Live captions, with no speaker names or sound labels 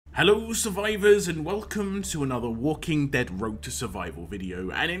Hello survivors and welcome to another Walking Dead Road to Survival video,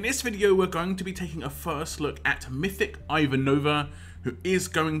 and in this video we're going to be taking a first look at Mythic Ivanova, who is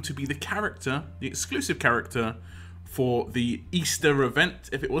going to be the character, the exclusive character for the Easter event.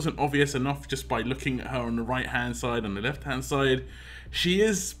 If it wasn't obvious enough just by looking at her on the right hand side and the left hand side, she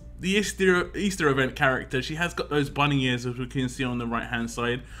is the Easter event character. She has got those bunny ears as we can see on the right hand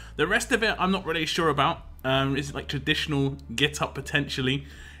side. The rest of it I'm not really sure about. Is it like traditional get up potentially?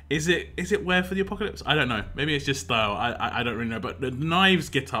 Is it wear for the apocalypse? I don't know. Maybe it's just style. I don't really know. But the knives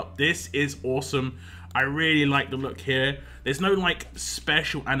get up. This is awesome. I really like the look here. There's no like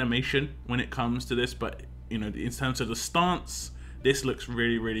special animation when it comes to this, but you know, in terms of the stance, this looks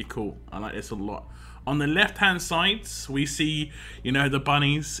really cool. I like this a lot. On the left hand side, we see, you know, the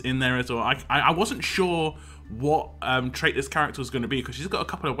bunnies in there as well. I wasn't sure what trait this character was going to be, because she's got a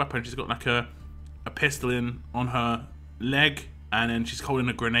couple of weapons. She's got like a pistol on her leg, and then she's holding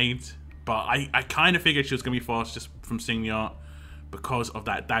a grenade. But I kind of figured she was going to be fast just from seeing the art because of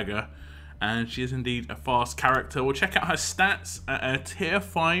that dagger. And she is indeed a fast character. We'll check out her stats. At a tier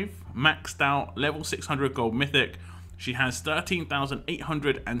 5, maxed out, level 600 gold mythic. She has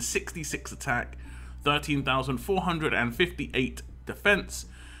 13,866 attack, 13,458 defense,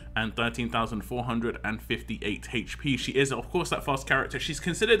 and 13,458 HP. She is, of course, that fast character. She's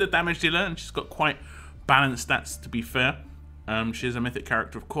considered a damage dealer, and she's got quite balanced stats, to be fair. She is a mythic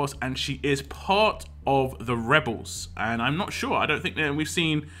character, of course, and she is part of the Rebels. And I'm not sure. I don't think that we've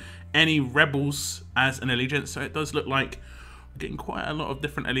seen any Rebels as an allegiance, so it does look like we're getting quite a lot of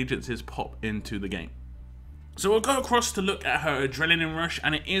different allegiances pop into the game. So we'll go across to look at her adrenaline rush,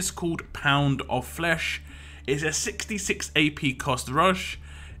 and it is called Pound of Flesh. It's a 66 AP cost rush.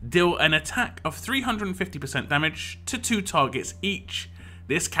 Deal an attack of 350% damage to 2 targets each.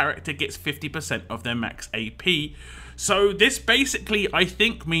 This character gets 50% of their max AP. So this basically, I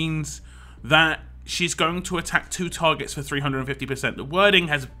think, means that she's going to attack 2 targets for 350%. The wording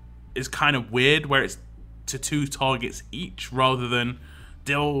is kind of weird, where it's to 2 targets each rather than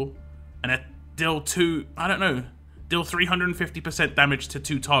deal 350% damage to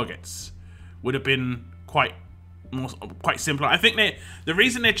 2 targets. Would have been quite simpler. I think that the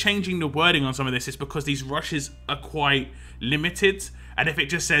reason they're changing the wording on some of this is because these rushes are quite limited, and if it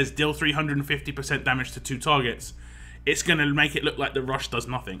just says deal 350% damage to 2 targets, it's going to make it look like the rush does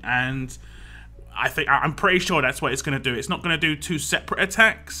nothing. And I'm pretty sure that's what it's going to do. It's not going to do 2 separate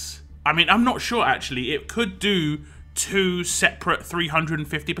attacks. I mean, I'm not sure actually. It could do 2 separate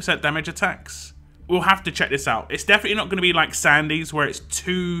 350% damage attacks. We'll have to check this out. It's definitely not going to be like Sandy's, where it's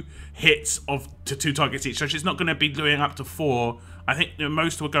 2 hits to 2 targets each. So she's not going to be doing up to 4. I think the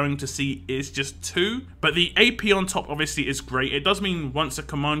most we're going to see is just 2. But the AP on top obviously is great. It does mean once a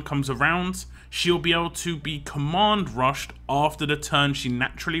command comes around, she'll be able to be command rushed after the turn she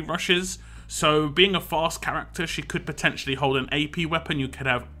naturally rushes. So being a fast character, she could potentially hold an AP weapon. You could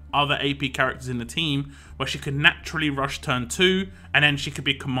have other AP characters in the team where she could naturally rush turn 2, and then she could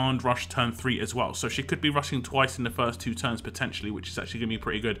be command rush turn 3 as well. So she could be rushing twice in the first 2 turns potentially, which is actually going to be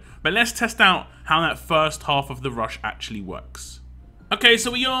pretty good. But let's test out how that first half of the rush actually works. Okay,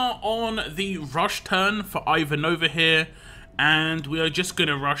 so we are on the rush turn for Ivanova here, and we are just going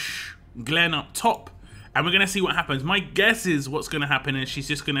to rush Glenn up top, and we're going to see what happens. My guess is what's going to happen is she's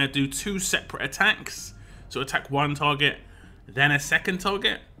just going to do 2 separate attacks. So attack 1 target, then a second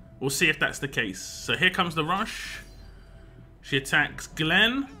target. We'll see if that's the case. So here comes the rush. She attacks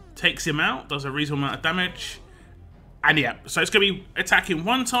Glenn, takes him out, does a reasonable amount of damage. And yeah, so it's going to be attacking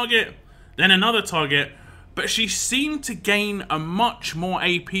 1 target, then another target. But she seemed to gain a much more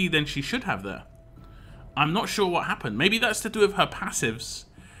AP than she should have there. I'm not sure what happened. Maybe that's to do with her passives.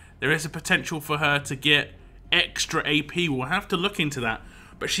 There is a potential for her to get extra AP. We'll have to look into that.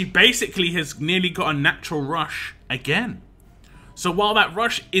 But she basically has nearly got a natural rush again. So while that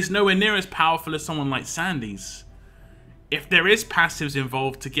rush is nowhere near as powerful as someone like Sandy's, if there is passives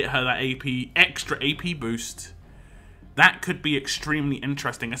involved to get her that extra AP boost, that could be extremely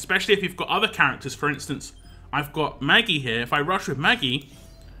interesting, especially if you've got other characters. For instance, I've got Maggie here. If I rush with Maggie,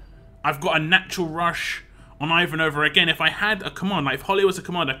 I've got a natural rush on Ivanova again. If I had a command, like if Holly was a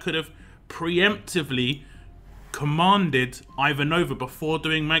command, I could have preemptively commanded Ivanova before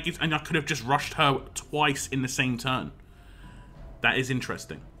doing Maggie's, and I could have just rushed her twice in the same turn. That is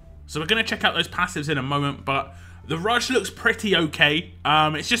interesting. So we're going to check out those passives in a moment, but the rush looks pretty okay.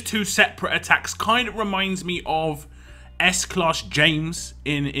 It's just 2 separate attacks. Kind of reminds me of S-Class James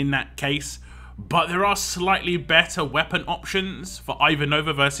in that case, but there are slightly better weapon options for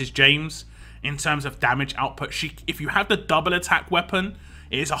Ivanova versus James in terms of damage output. If you have the double attack weapon,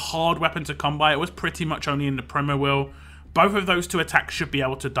 it is a hard weapon to come by. It was pretty much only in the promo wheel, both of those 2 attacks should be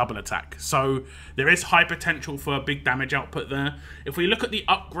able to double attack. So there is high potential for a big damage output there. If we look at the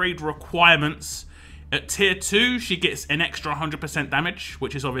upgrade requirements, at tier 2, she gets an extra 100% damage,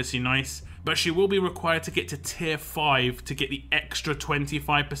 which is obviously nice. But she will be required to get to tier 5 to get the extra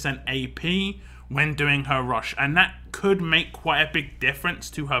 25% AP when doing her rush. And that could make quite a big difference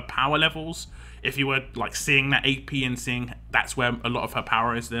to her power levels. If you were like seeing that AP and seeing that's where a lot of her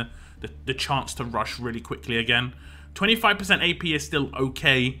power is, the chance to rush really quickly again. 25% AP is still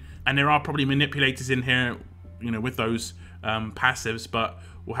okay. And there are probably manipulators in here, you know, with those passives, but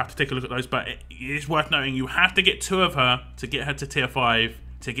we'll have to take a look at those. But it is worth noting you have to get 2 of her to get her to tier 5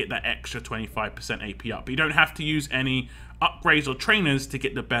 to get that extra 25% AP up. But you don't have to use any upgrades or trainers to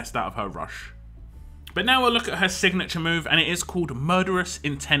get the best out of her rush. But now we'll look at her signature move, and it is called Murderous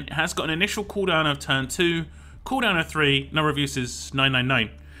Intent. It has got an initial cooldown of turn 2, cooldown of 3, number of uses 999.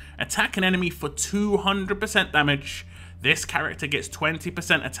 Attack an enemy for 200% damage. This character gets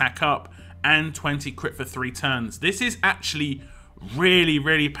 20% attack up and 20 crit for 3 turns. This is actually really,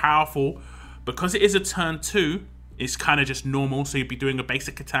 really powerful because it is a turn 2. It's kind of just normal, so you'd be doing a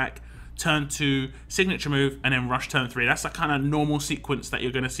basic attack, turn 2, signature move, and then rush turn 3. That's the kind of normal sequence that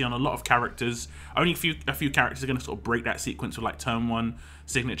you're going to see on a lot of characters. Only a few characters are going to sort of break that sequence with like turn 1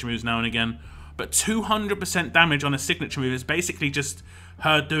 signature moves now and again. But 200% damage on a signature move is basically just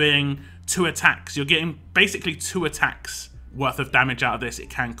her doing 2 attacks. You're getting basically 2 attacks worth of damage out of this.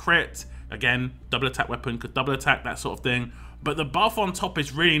 It can crit, again, double attack weapon could double attack, that sort of thing. But the buff on top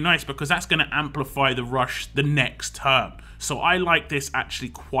is really nice because that's going to amplify the rush the next turn. So I like this actually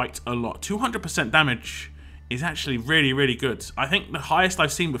quite a lot. 200% damage is actually really, really good. I think the highest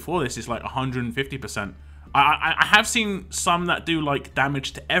I've seen before this is like 150%. I have seen some that do like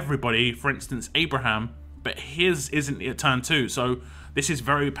damage to everybody, for instance Abraham, but his isn't a turn 2. So this is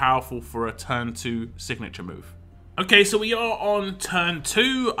very powerful for a turn 2 signature move. Okay, so we are on turn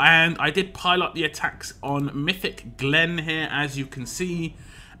 2, and I did pile up the attacks on Mythic Glenn here, as you can see,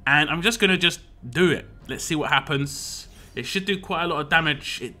 and I'm just going to do it. Let's see what happens. It should do quite a lot of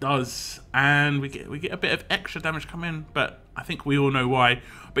damage. It does, and we get a bit of extra damage come in, but I think we all know why.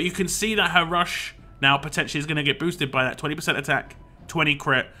 But you can see that her rush now potentially is going to get boosted by that 20% attack, 20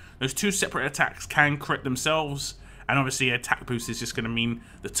 crit. Those 2 separate attacks can crit themselves. And obviously attack boost is just going to mean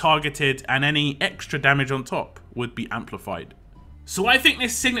the targeted and any extra damage on top would be amplified. So I think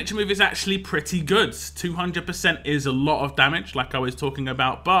this signature move is actually pretty good. 200% is a lot of damage like I was talking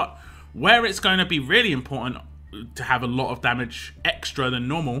about, but where it's going to be really important to have a lot of damage extra than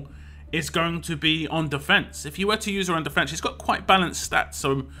normal is going to be on defense. If you were to use her on defense, she's got quite balanced stats,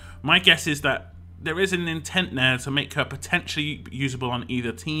 so my guess is that there is an intent there to make her potentially usable on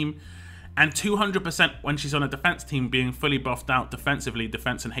either team. And 200% when she's on a defense team, being fully buffed out defensively,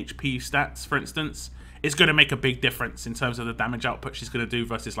 defense and HP stats, for instance, is going to make a big difference in terms of the damage output she's going to do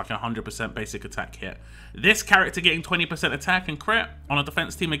versus like a 100% basic attack hit. This character getting 20% attack and crit on a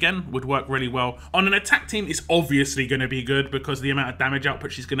defense team again would work really well. On an attack team, it's obviously going to be good because the amount of damage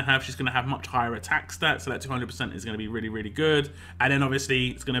output she's going to have much higher attack stats, so that 200% is going to be really, really good. And then obviously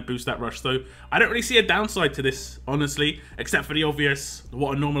it's going to boost that rush. So I don't really see a downside to this, honestly, except for the obvious,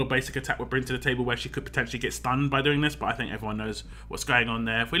 what a normal basic attack would bring to the table where she could potentially get stunned by doing this, but I think everyone knows what's going on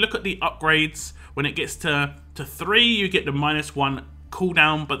there. If we look at the upgrades, when it gets to 3, you get the -1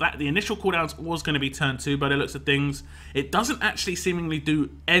 cooldown, but the initial cooldown's always going to be turn 2 by the looks of things. It doesn't actually seemingly do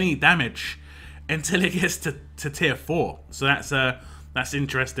any damage until it gets to tier 4, so that's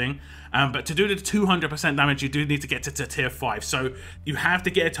interesting. But to do the 200% damage, you do need to get to tier 5, so you have to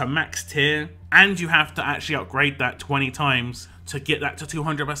get it to max tier, and you have to actually upgrade that 20 times to get that to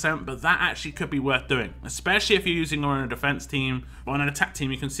 200%, but that actually could be worth doing, especially if you're using her on a defense team. But on an attack team,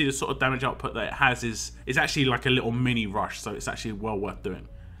 you can see the sort of damage output that it has is actually like a little mini rush, so it's actually well worth doing.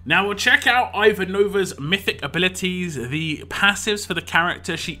 Now we'll check out Ivanova's mythic abilities, the passives for the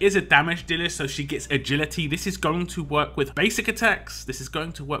character. She is a damage dealer, so she gets agility. This is going to work with basic attacks. This is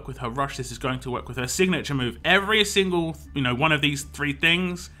going to work with her rush. This is going to work with her signature move. Every single, one of these 3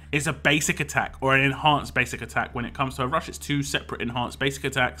 things is a basic attack or an enhanced basic attack. When it comes to her rush, it's 2 separate enhanced basic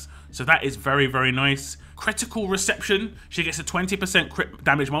attacks. So that is very, very nice. Critical reception, she gets a 20% crit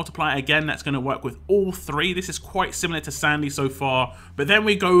damage multiplier. Again, that's going to work with all 3. This is quite similar to Sandy so far. But then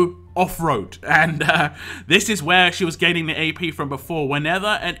we go off-road. And this is where she was gaining the AP from before.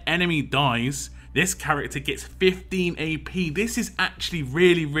 Whenever an enemy dies, this character gets 15 AP. This is actually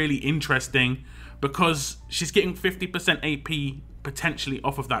really, really interesting because she's getting 50% AP potentially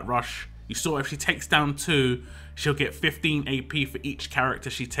off of that rush. You saw if she takes down 2, she'll get 15 AP for each character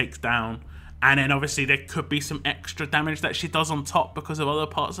she takes down. And then obviously there could be some extra damage that she does on top because of other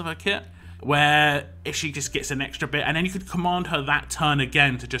parts of her kit. where if she just gets an extra bit, and then you could command her that turn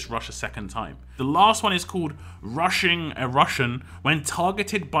again to just rush a second time. The last one is called Rushing a Russian. When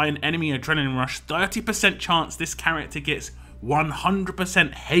targeted by an enemy adrenaline rush, 30% chance this character gets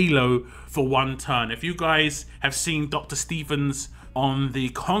 100% Halo for one turn. If you guys have seen Dr. Stevens on the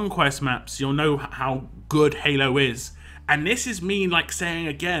Conquest maps, you'll know how good Halo is. And this is me like saying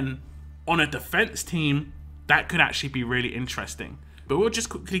again, on a defense team, that could actually be really interesting. But we'll just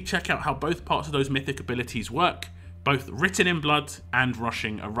quickly check out how both parts of those mythic abilities work, both Written in Blood and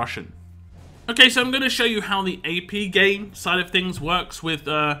Rushing a Russian. Okay, so I'm going to show you how the AP gain side of things works with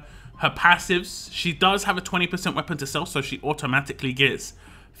her passives. She does have a 20% weapon to self, so she automatically gets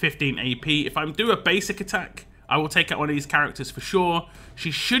 15 AP. If I do a basic attack, I will take out one of these characters for sure.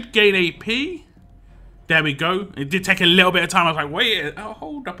 She should gain AP. There we go. It did take a little bit of time. I was like, wait,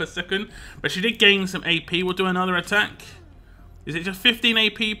 hold up a second. But she did gain some AP. We'll do another attack. Is it just 15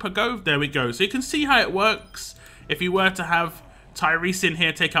 AP per go? There we go. So you can see how it works. If you were to have Tyrese in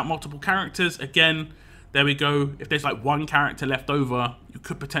here take out multiple characters, again, there we go. If there's like one character left over, you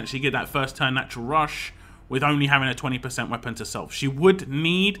could potentially get that first turn natural rush with only having a 20% weapon to self. She would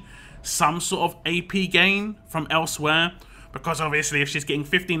need some sort of AP gain from elsewhere, because obviously if she's getting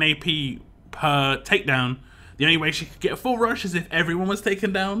 15 AP per takedown, the only way she could get a full rush is if everyone was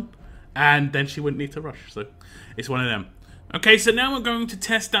taken down, and then she wouldn't need to rush. So it's one of them. Okay, so now we're going to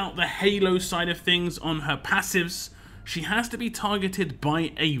test out the Halo side of things on her passives. She has to be targeted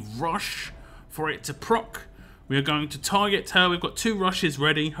by a rush for it to proc. We are going to target her. We've got 2 rushes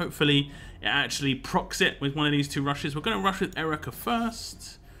ready. Hopefully it actually procs it with one of these 2 rushes. We're going to rush with Erica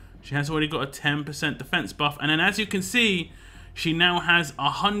first. She has already got a 10% defense buff. And then as you can see, she now has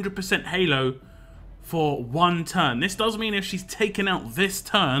 100% Halo for one turn. This does mean if she's taken out this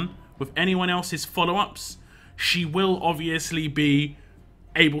turn with anyone else's follow-ups, she will obviously be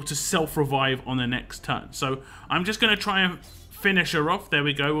able to self-revive on the next turn. So I'm just going to try and finish her off. There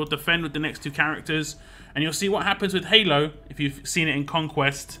we go. We'll defend with the next 2 characters. And you'll see what happens with Halo, if you've seen it in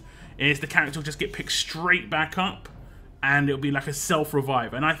Conquest, is the character will just get picked straight back up. And it'll be like a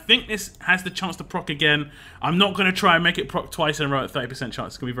self-revive. And I think this has the chance to proc again. I'm not going to try and make it proc twice in a row at 30% chance.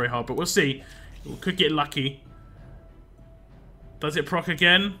 It's going to be very hard, but we'll see. We could get lucky. Does it proc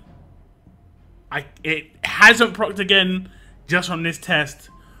again? It hasn't procced again just from this test,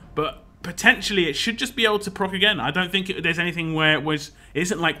 but potentially it should just be able to proc again. I don't think there's anything where it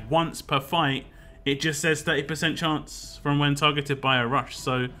isn't like once per fight. It just says 30% chance from when targeted by a rush.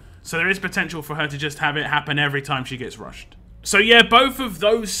 So there is potential for her to just have it happen every time she gets rushed. So yeah, both of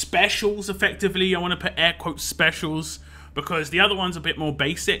those specials, effectively, I want to put air quotes specials, because the other one's a bit more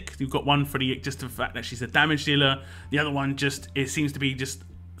basic. You've got one for just the fact that she's a damage dealer. The other one it seems to be just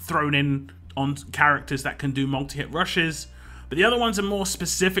thrown in on characters that can do multi-hit rushes. But the other ones are more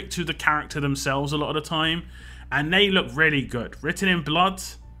specific to the character themselves a lot of the time, and they look really good. Written in Blood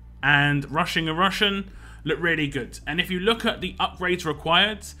and Rushing a Russian look really good. And if you look at the upgrades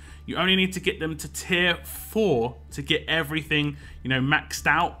required, you only need to get them to tier 4 to get everything, you know, maxed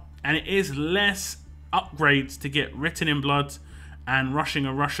out. And it is less upgrades to get Written in Blood and Rushing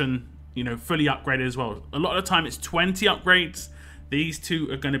a Russian, you know, fully upgraded as well. A lot of the time it's 20 upgrades. These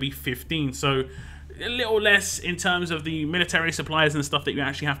 2 are going to be 15. So a little less in terms of the military supplies and stuff that you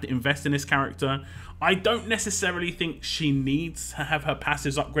actually have to invest in this character. I don't necessarily think she needs to have her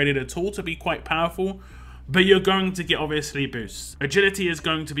passives upgraded at all to be quite powerful, but you're going to get obviously boosts. Agility is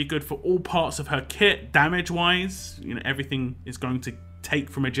going to be good for all parts of her kit, damage wise. You know, everything is going to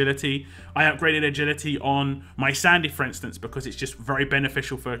take from agility. I upgraded agility on my Sandy, for instance, because it's just very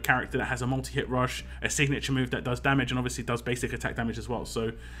beneficial for a character that has a multi-hit rush, a signature move that does damage, and obviously does basic attack damage as well.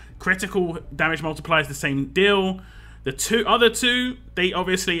 So critical damage multiplier is the same deal. The other two, they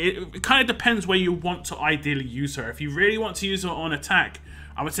obviously, it kind of depends where you want to ideally use her. If you really want to use her on attack,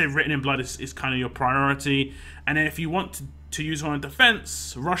 I would say Written in Blood is kind of your priority. And then if you want to use her on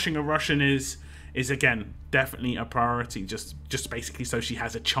defense, Rushing a Russian is again definitely a priority, just basically so she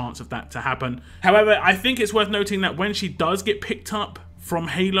has a chance of that to happen. However, I think it's worth noting that when she does get picked up from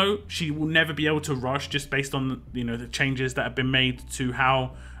Halo, she will never be able to rush, just based on, you know, the changes that have been made to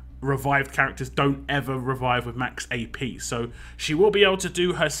how revived characters don't ever revive with max AP. So she will be able to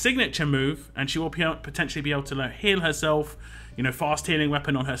do her signature move, and she will potentially be able to heal herself, you know, fast healing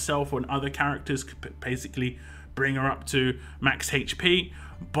weapon on herself or on other characters, could basically bring her up to max HP,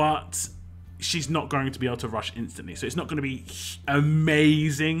 but she's not going to be able to rush instantly. So it's not going to be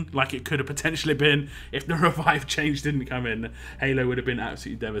amazing like it could have potentially been if the revive change didn't come in. Halo would have been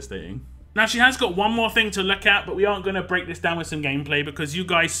absolutely devastating. Now, she has got one more thing to look at, but we aren't going to break this down with some gameplay because you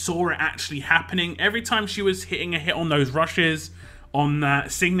guys saw it actually happening. Every time she was hitting a hit on those rushes, on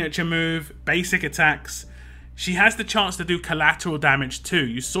that signature move, basic attacks. She has the chance to do collateral damage too.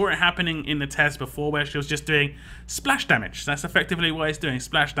 You saw it happening in the test before where she was just doing splash damage. That's effectively what it's doing,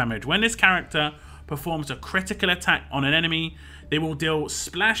 splash damage. When this character performs a critical attack on an enemy, they will deal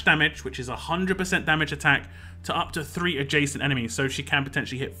splash damage, which is 100% damage attack, to up to 3 adjacent enemies. So she can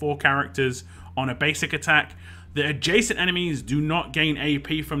potentially hit 4 characters on a basic attack. The adjacent enemies do not gain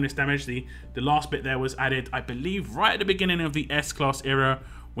AP from this damage. The last bit there was added, I believe, right at the beginning of the S-Class era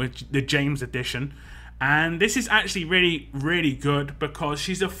with the James edition. And this is actually really, really good because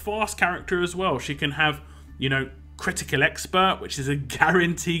she's a fast character as well. She can have, you know, critical expert, which is a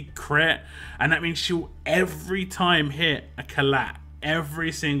guaranteed crit. And that means she'll every time hit a collat.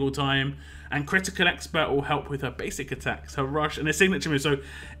 Every single time. And critical expert will help with her basic attacks, her rush, and her signature move. So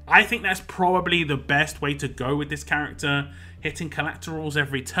I think that's probably the best way to go with this character. Hitting collaterals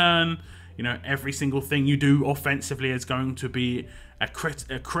every turn. You know, every single thing you do offensively is going to be a crit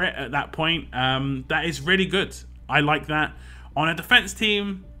at that point. That is really good. I like that. On a defense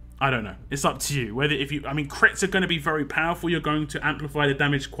team, I don't know. It's up to you. Whether I mean, crits are going to be very powerful. You're going to amplify the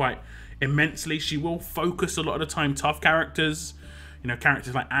damage quite immensely. She will focus a lot of the time tough characters. You know,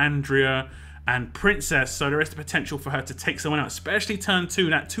 characters like Andrea and Princess. So there is the potential for her to take someone out, especially turn 2.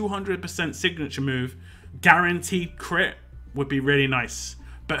 That 200% signature move, guaranteed crit, would be really nice.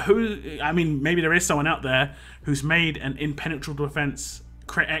 But I mean, maybe there is someone out there who's made an impenetrable defense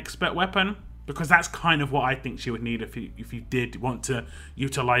crit expert weapon, because that's kind of what I think she would need if you did want to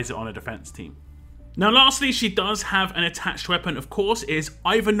utilize it on a defense team. Now, lastly, she does have an attached weapon, of course, is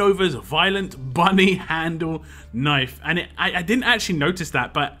Ivanova's Violent Bunny Handle Knife. And I didn't actually notice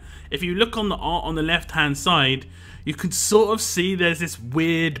that, but if you look on the art on the left-hand side, you can sort of see there's this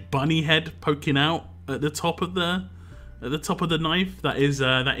weird bunny head poking out at the top of the knife. That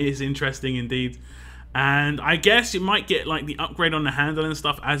is interesting indeed. And I guess you might get like the upgrade on the handle and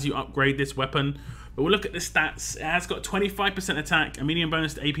stuff as you upgrade this weapon. But we'll look at the stats. It has got 25% attack, a medium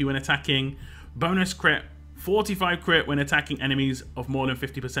bonus to AP when attacking, bonus crit, 45 crit when attacking enemies of more than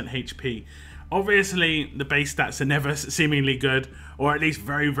 50% HP. Obviously, the base stats are never seemingly good, or at least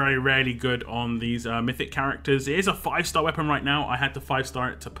very, very rarely good on these mythic characters. It is a 5-star weapon right now. I had to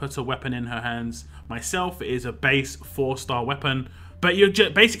 5-star it to put a weapon in her hands myself. It is a base 4-star weapon. But you're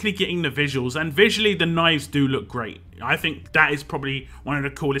just basically getting the visuals, and visually the knives do look great. I think that is probably one of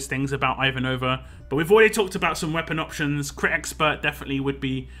the coolest things about Ivanova. But we've already talked about some weapon options. Crit Expert definitely would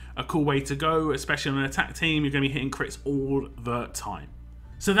be a cool way to go, especially on an attack team. You're going to be hitting crits all the time.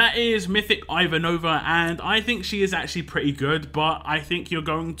 So that is Mythic Ivanova, and I think she is actually pretty good, but I think you're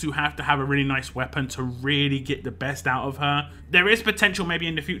going to have a really nice weapon to really get the best out of her. There is potential maybe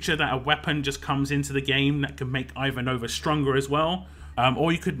in the future that a weapon just comes into the game that can make Ivanova stronger as well.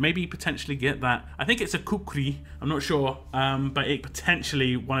 Or you could maybe potentially get that. I think it's a kukri, I'm not sure, but it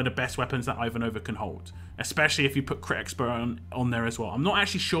potentially one of the best weapons that Ivanova can hold. Especially if you put Crit Expert on there as well. I'm not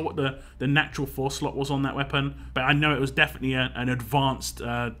actually sure what the natural force slot was on that weapon, but I know it was definitely an advanced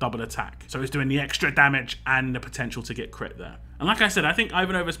double attack. So it's doing the extra damage and the potential to get crit there. And like I said, I think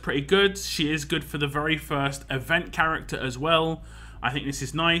Ivanova's pretty good. She is good for the very first event character as well. I think this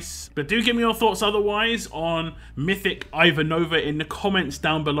is nice. But do give me your thoughts otherwise on Mythic Ivanova in the comments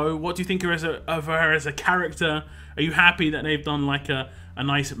down below. What do you think of her as a character? Are you happy that they've done like a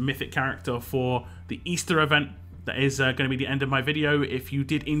nice mythic character for the Easter event? That is going to be the end of my video. If you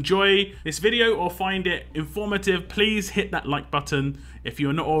did enjoy this video or find it informative, please hit that like button. If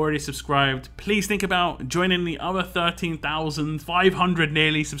you're not already subscribed, please think about joining the other 13,500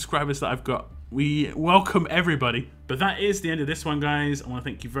 nearly subscribers that I've got. We welcome everybody. But that is the end of this one, guys. I want to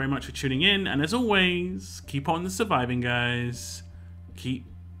thank you very much for tuning in. And as always, keep on surviving, guys. Keep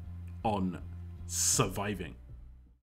on surviving.